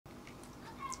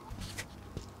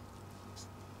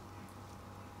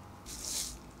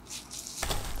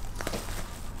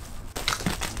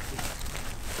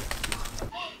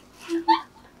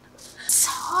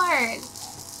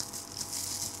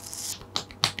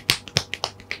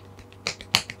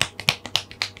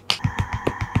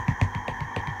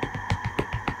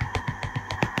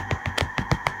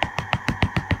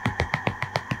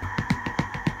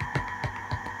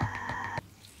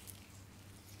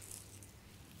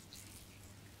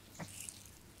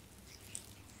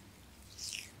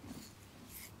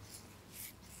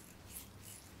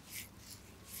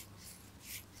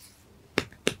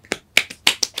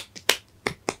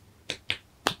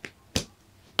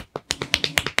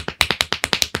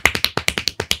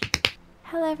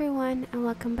Hello everyone and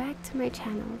welcome back to my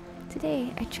channel.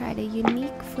 Today I tried a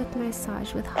unique foot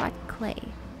massage with hot clay.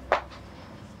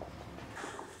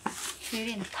 有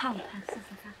点烫，看试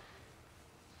试看，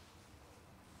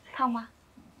烫吗？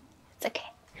 It's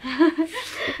okay.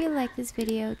 If you like this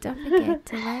video, don't forget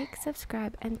to like,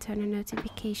 subscribe, and turn on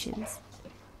notifications.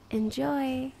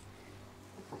 Enjoy!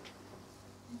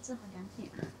 这好凉点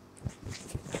啊！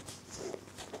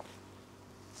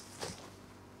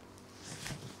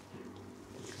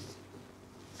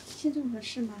现在合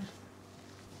适吗？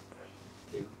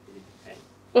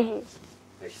嗯。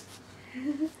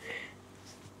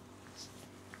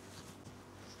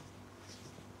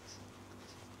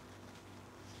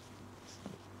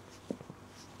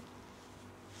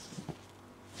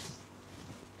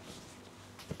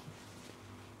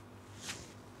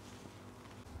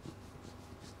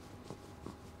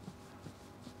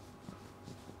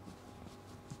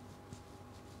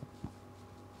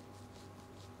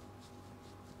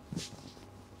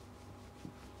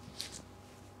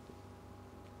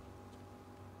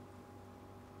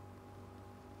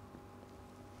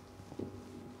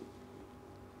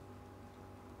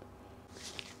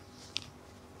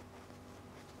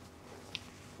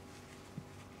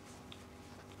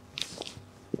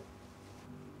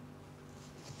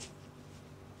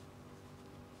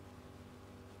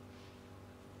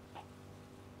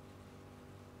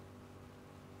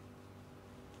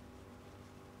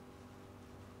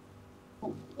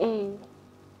嗯。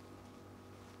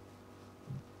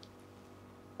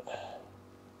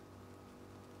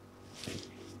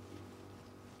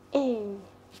嗯。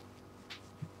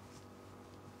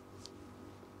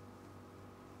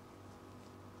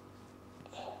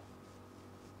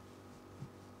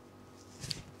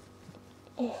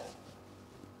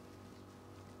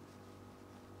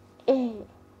嗯。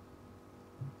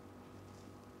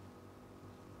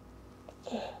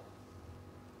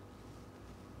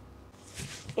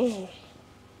嗯。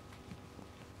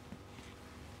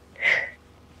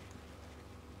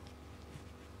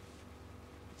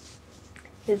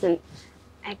Isn't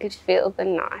I could feel the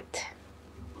knot.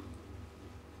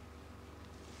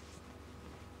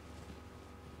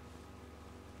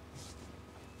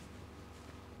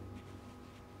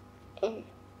 Mm.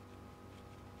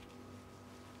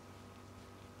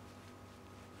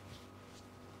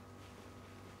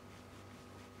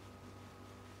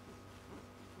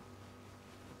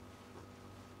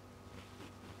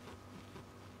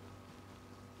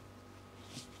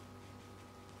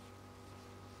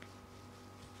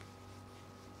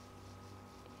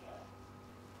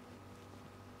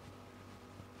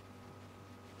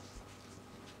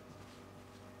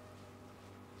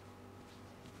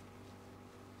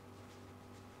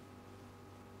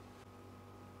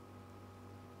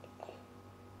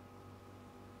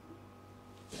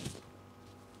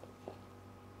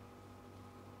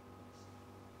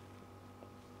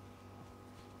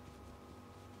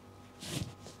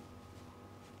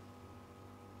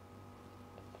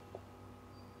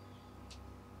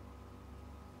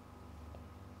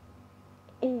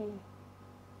 Mm.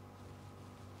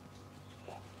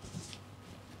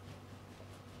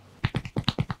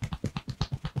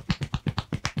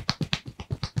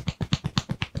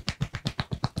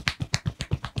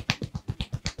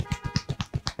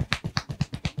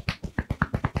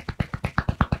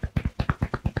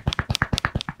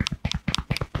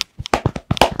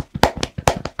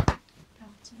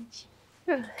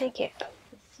 Oh, thank you.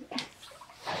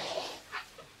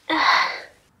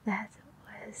 That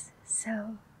was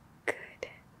so good.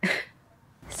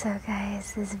 So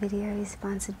guys, this video is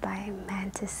sponsored by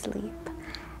Mantis Sleep,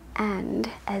 and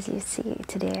as you see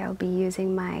today I'll be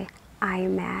using my eye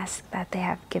mask that they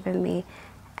have given me,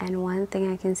 and one thing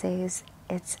I can say is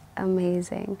it's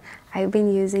amazing. I've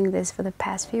been using this for the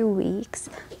past few weeks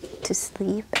to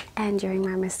sleep and during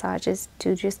my massages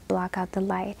to just block out the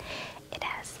light. It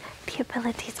has the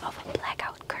abilities of a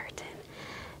blackout curtain.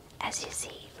 As you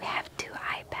see, we have two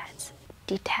iPads,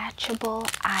 detachable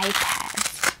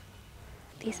iPads.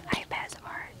 These iPads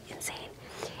are insane.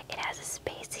 It has a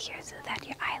space here so that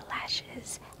your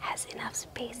eyelashes has enough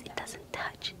space. It doesn't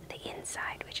touch the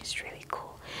inside, which is really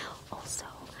cool. Also,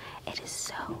 it is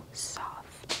so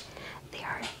soft. There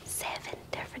are 7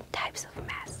 different types of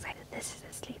masks. This is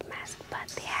a sleep mask, but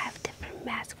they have different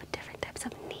masks with different types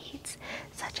of needs,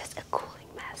 such as a cooling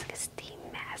mask, a steam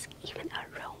mask, even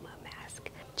aroma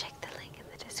mask. Check the link in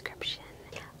the description.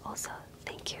 Also,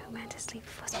 thank you Mantis Sleep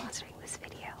for sponsoring this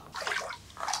video.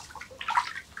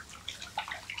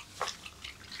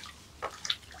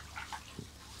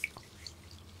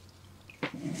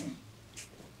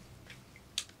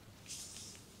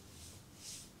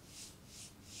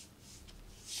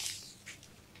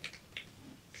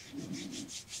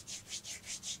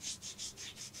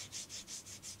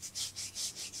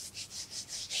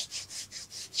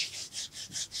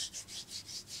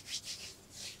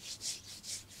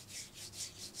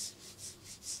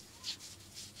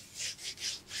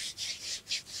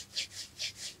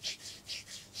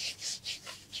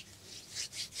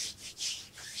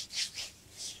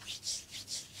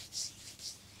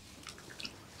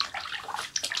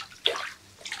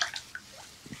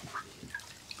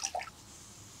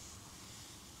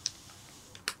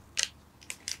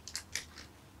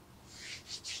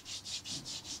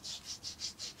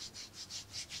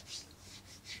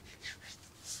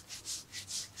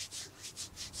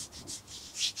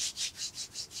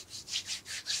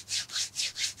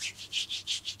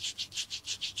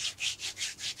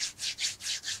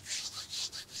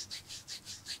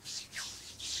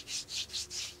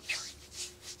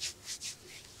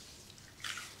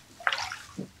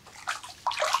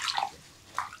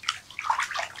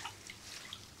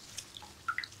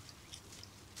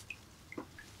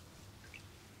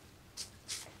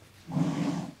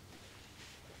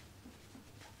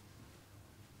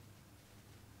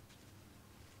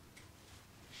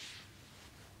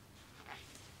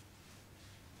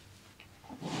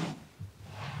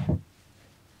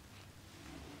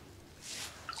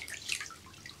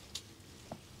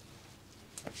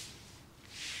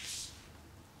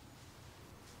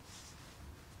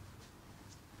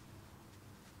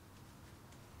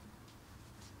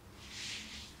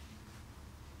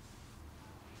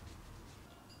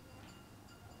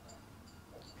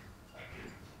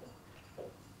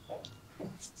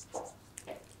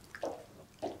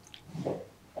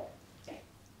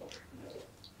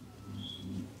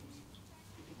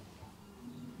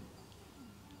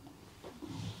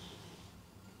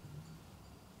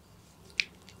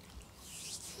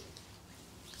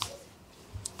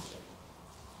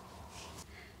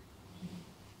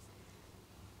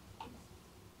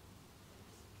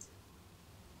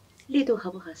 力度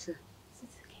合不合适？试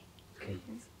试看。可以。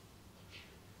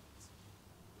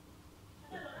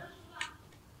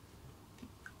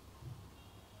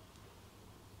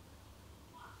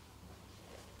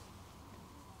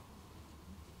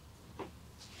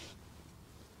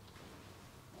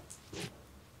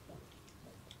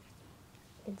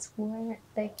It's warm,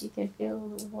 like you can feel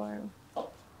warm.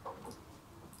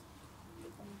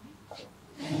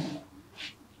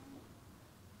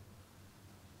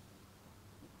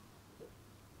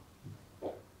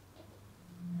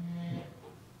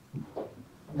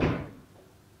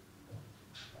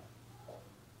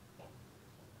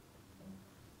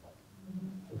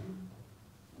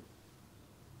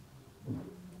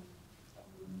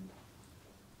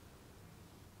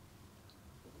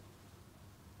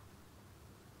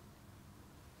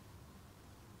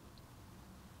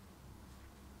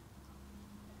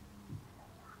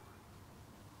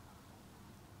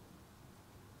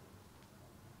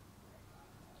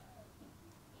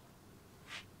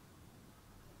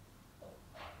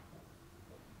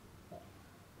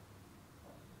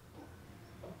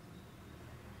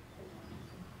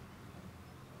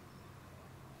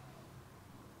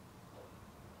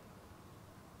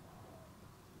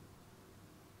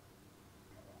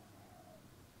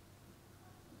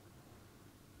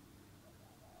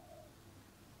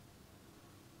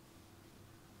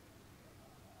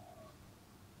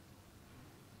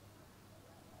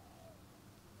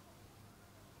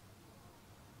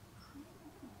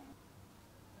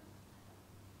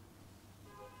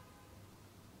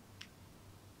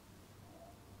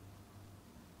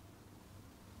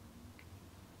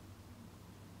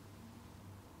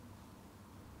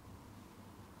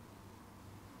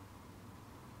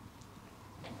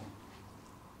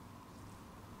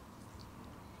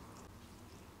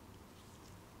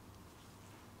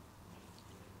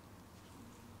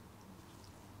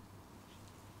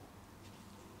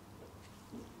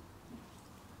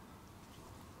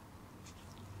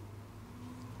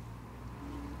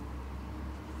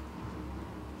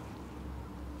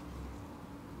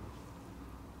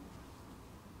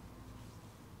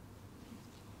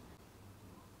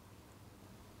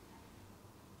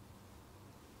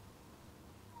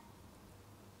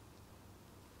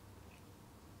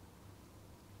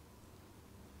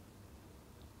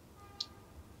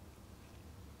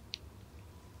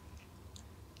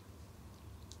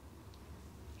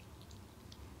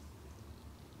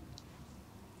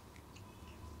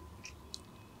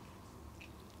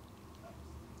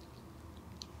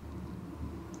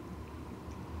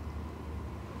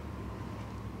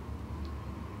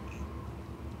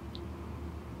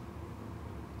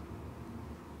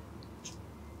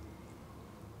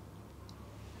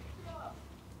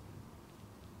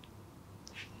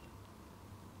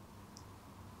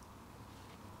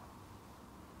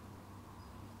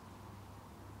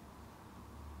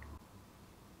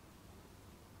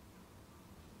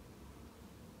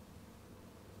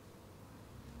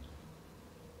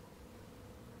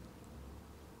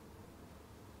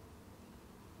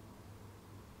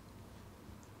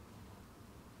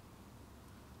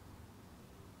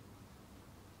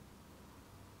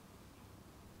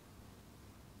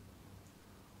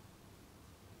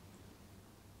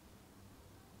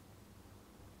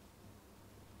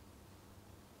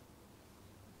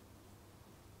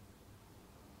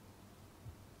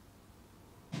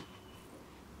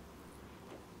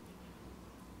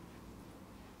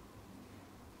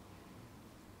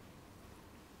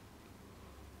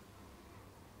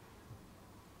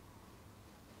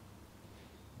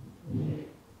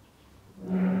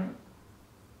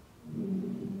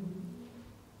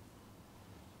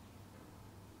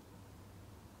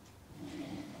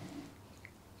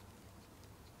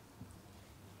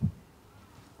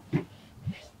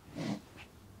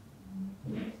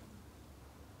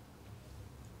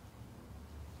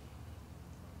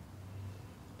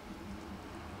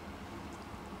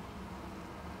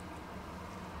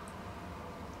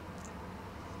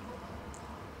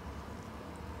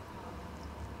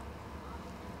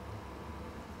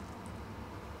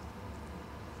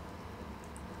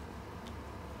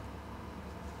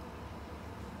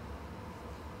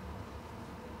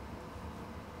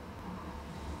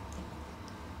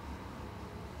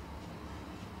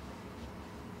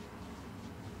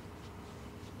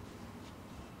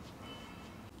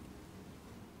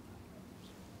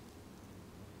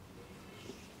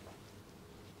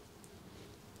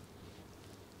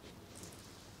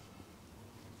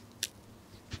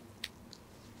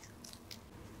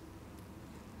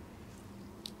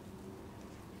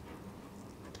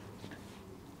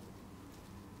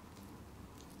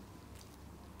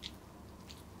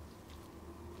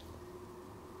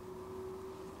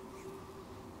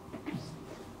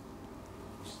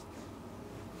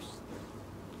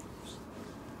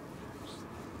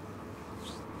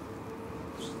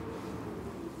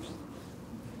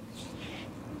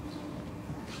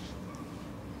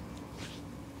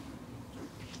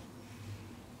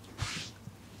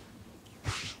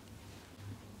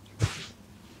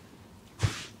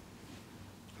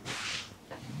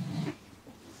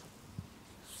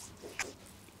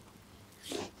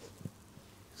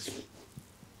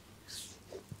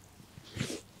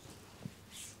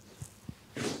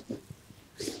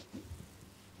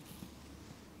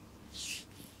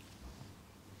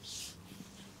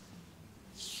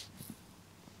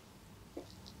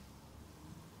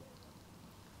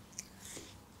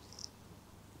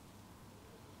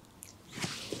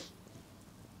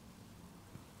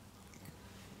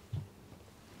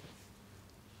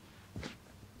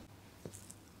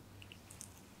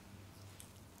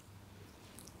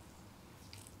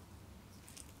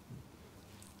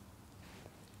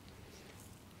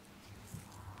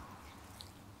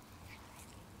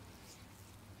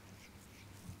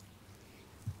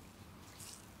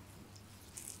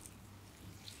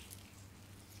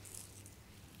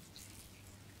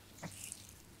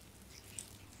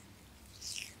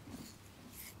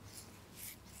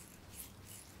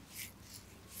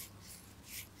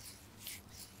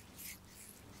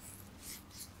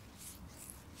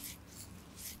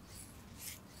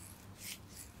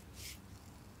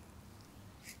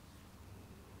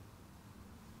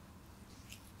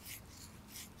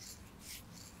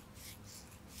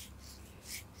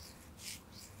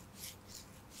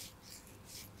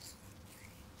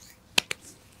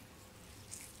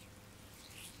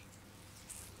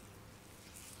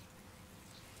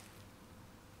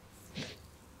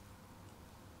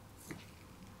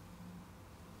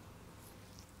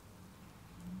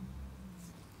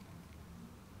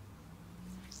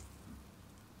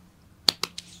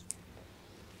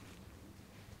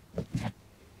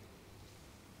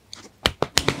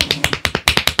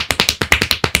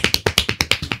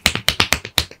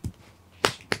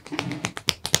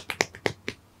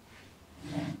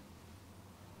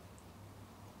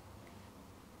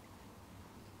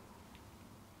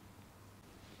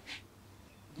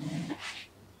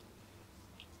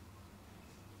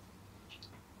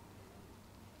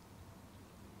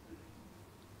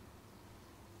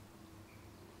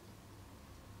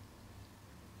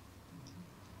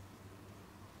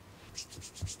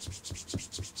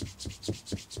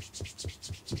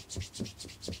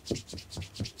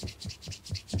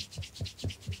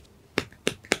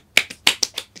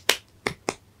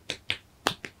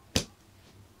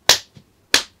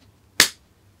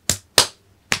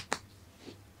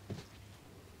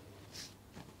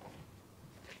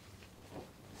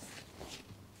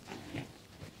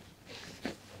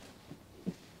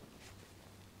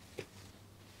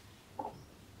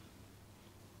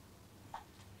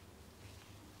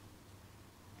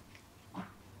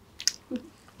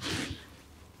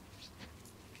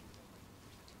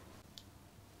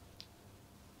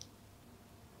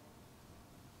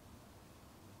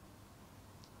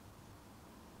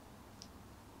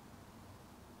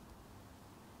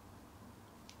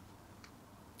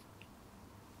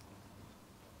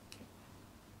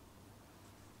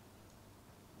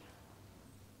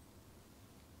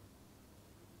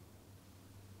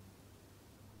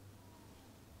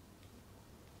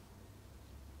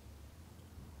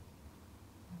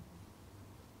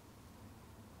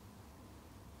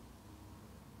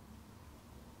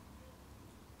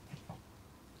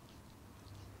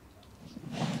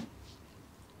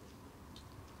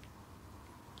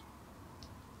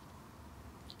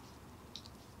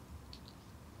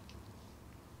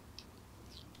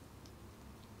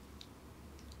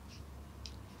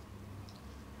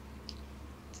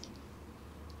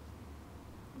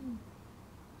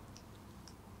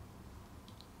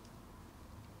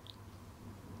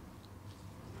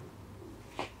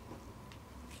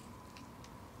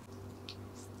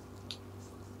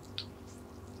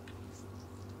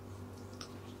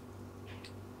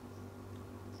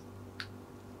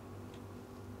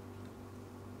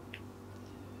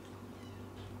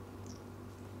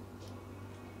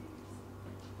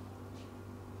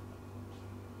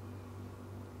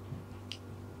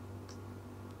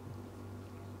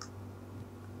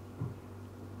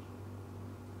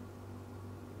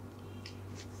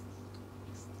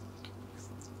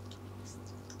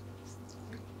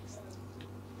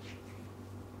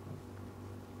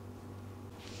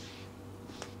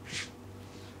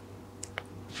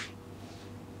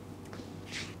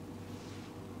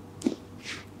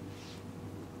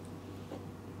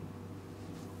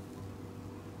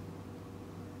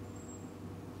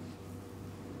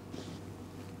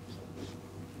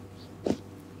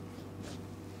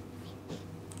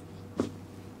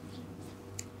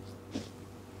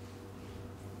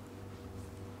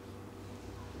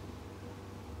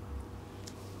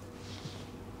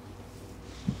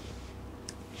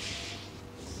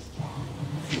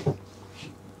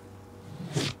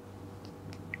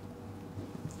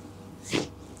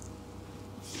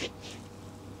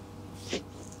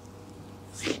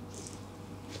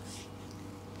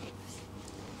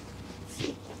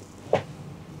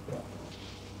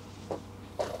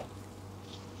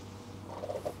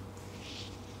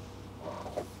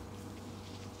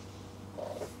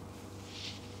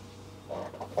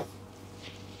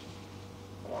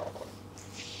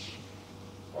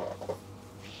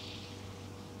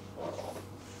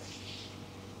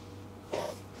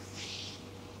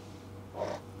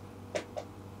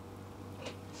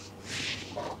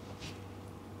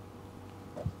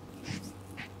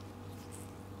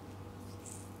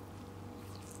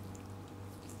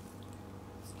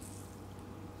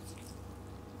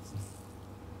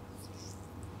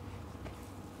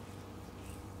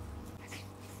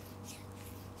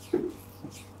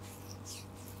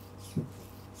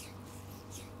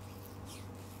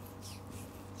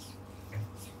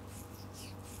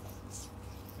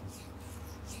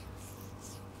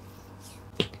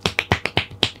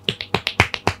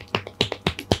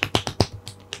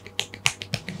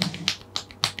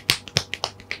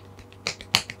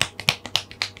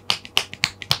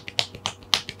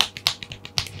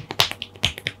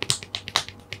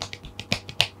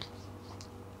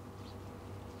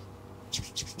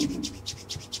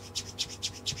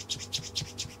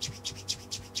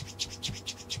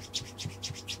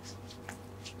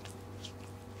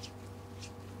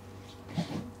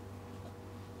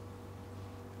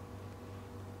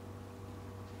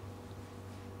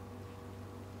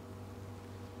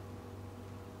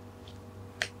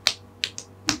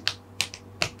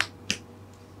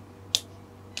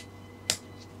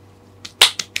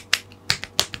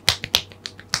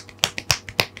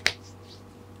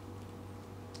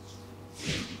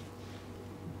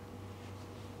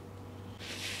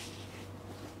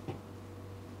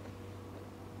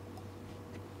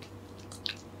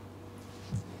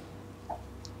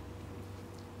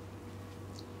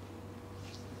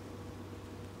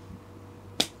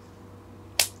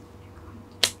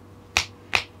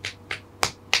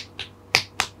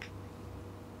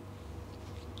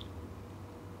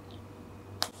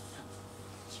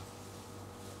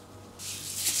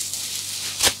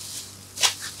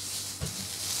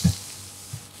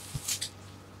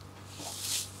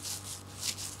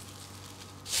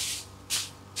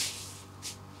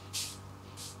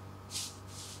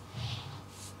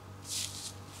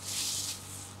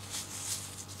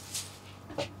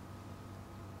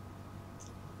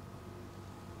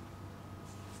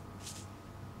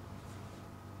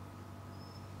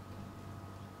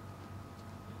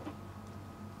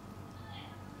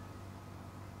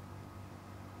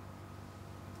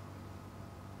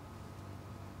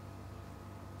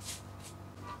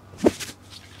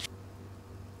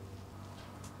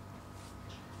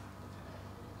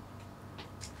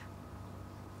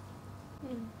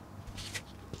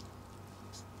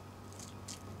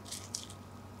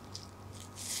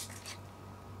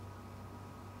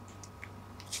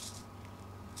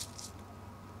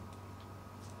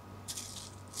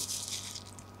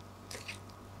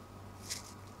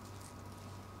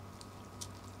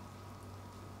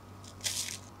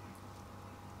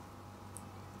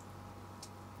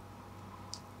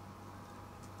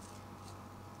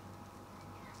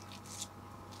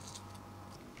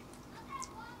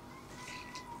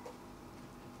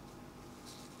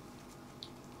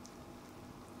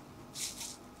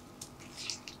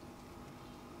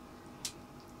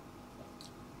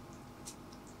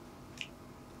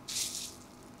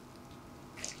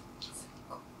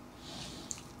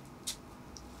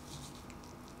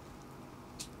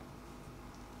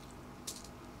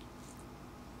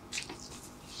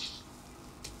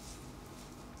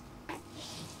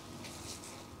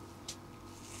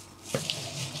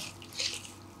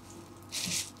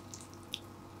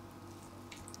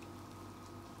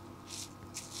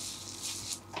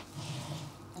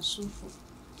 很舒服。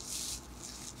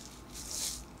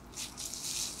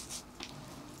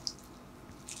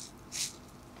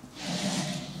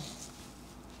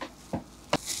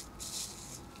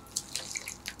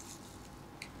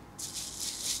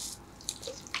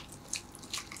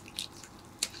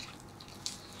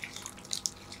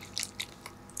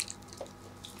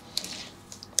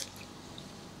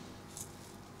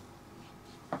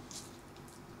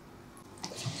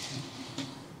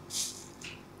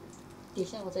底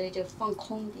下我这里就放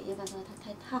空一点，要不然它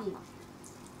太烫了。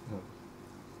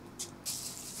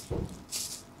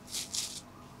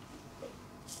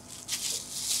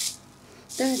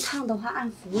但是烫的话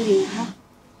按服铃哈。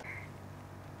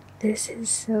This is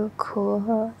so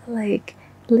cool. Like,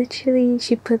 literally,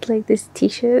 she put like these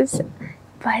tissues,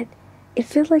 but it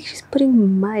feels like she's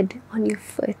putting mud on your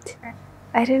foot.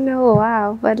 I don't know,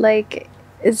 wow, but like,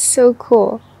 it's so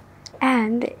cool.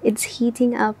 And it's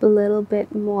heating up a little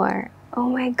bit more. Oh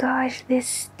my gosh, this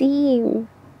steam.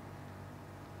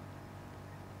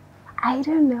 I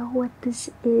don't know what this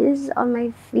is on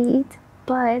my feet,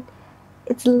 but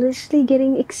it's literally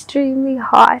getting extremely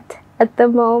hot at the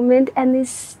moment, and this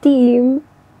steam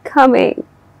coming.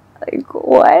 Like,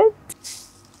 what?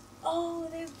 Oh,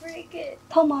 they break it.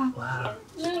 痛吗？ Wow.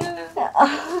 No.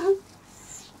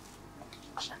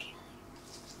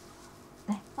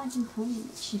 来，放进桶里面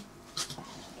去。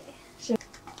是。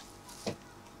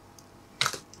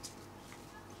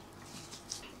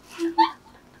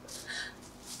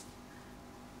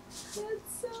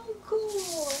That's so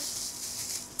cool.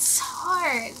 It's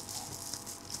hard.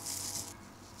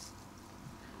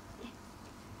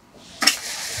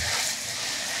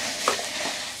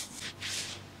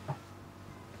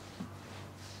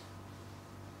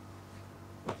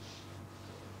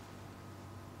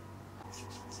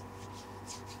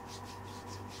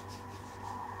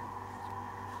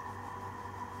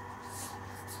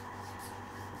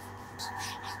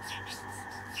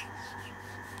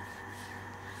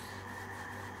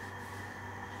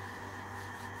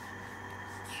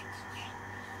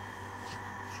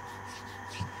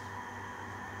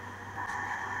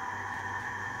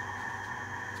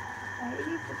 Why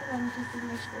do you put it on just to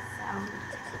make the sound?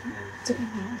 这个拿。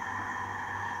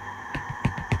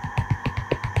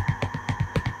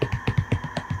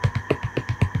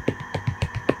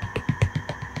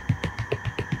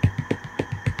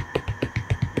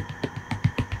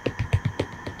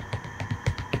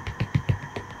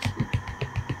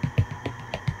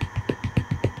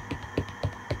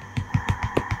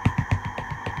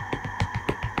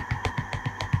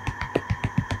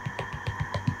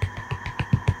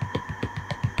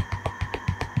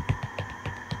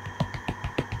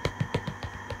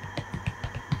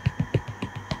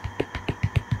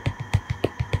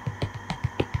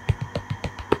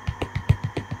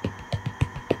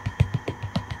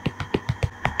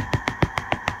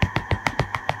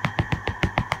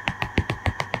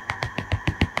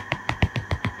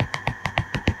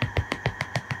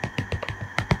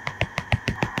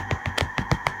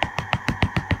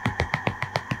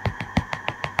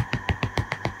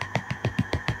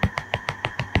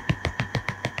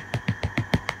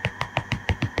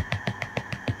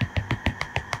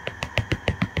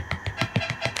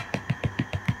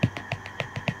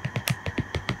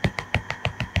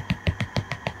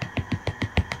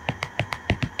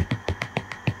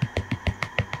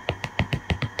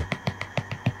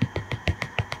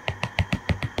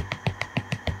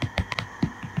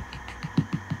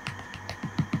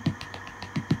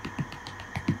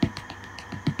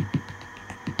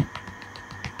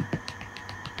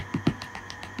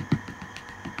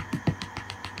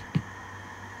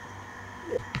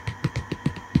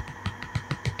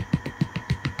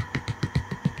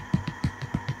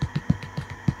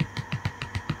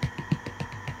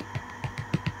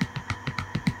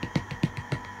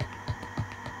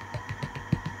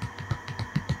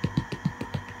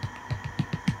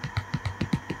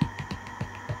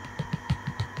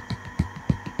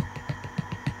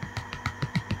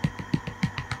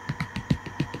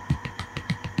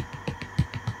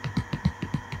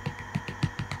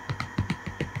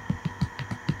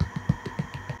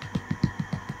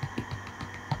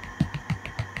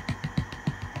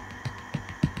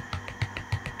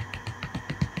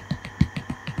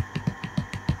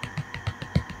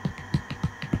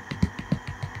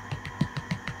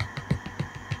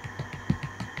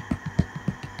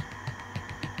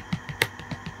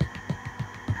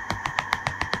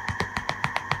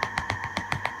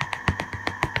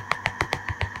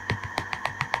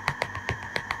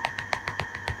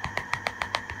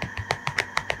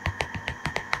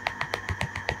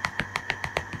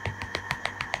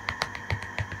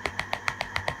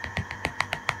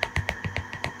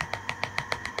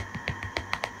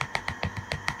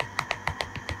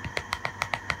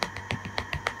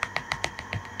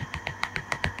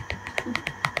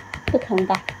不疼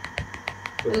吧？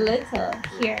 A little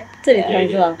here. 这里疼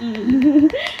是吧？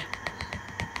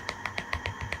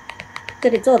这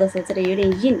里做的时候这里有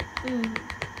点硬。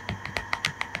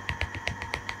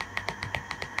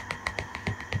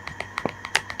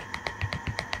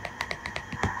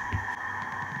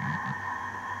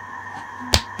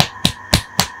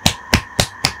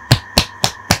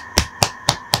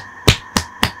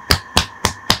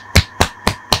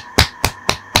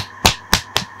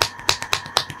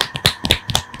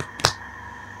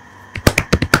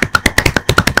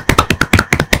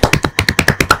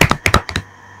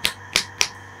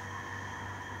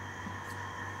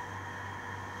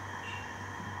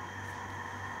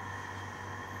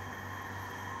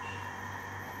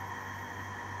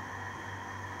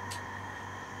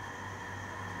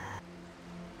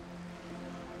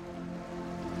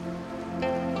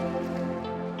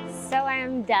So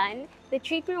I'm done. The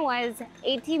treatment was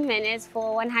 80 minutes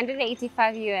for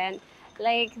 185 yuan.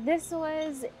 Like, this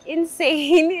was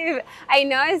insane. I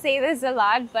know I say this a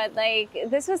lot, but like,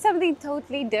 this was something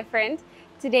totally different.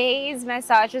 Today's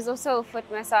massage was also a foot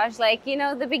massage. Like, you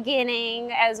know, the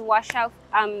beginning as wash out,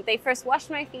 they first washed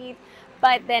my feet,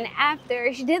 but then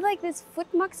after she did like this foot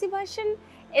moxibustion.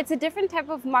 It's a different type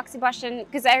of moxibustion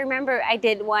because I remember I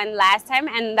did one last time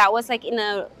and that was like in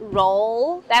a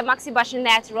roll. That moxibustion,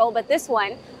 that's roll, but this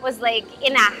one was like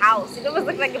in a house. It almost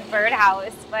looked like a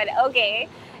birdhouse, but okay.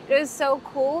 It was so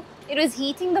cool. It was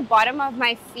heating the bottom of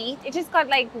my feet. It just got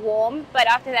like warm, but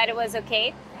after that it was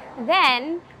okay.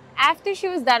 Then after she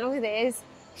was done with this,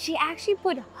 she actually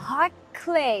put hot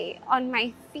clay on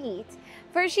my feet.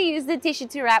 First, she used the tissue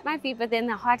to wrap my feet, but then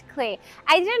the hot clay.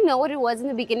 I didn't know what it was in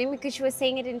the beginning because she was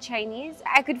saying it in Chinese.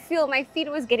 I could feel my feet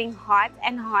was getting hot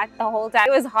and hot the whole time.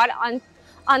 It was hot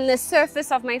on the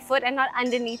surface of my foot and not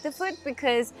underneath the foot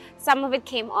because some of it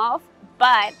came off,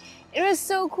 but it was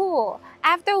so cool.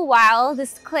 After a while,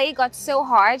 this clay got so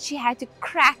hard, she had to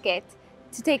crack it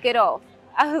to take it off.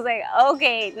 I was like,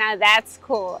 okay, now that's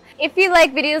cool. If you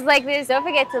like videos like this, don't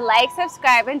forget to like,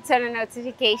 subscribe, and turn on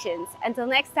notifications. Until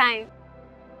next time.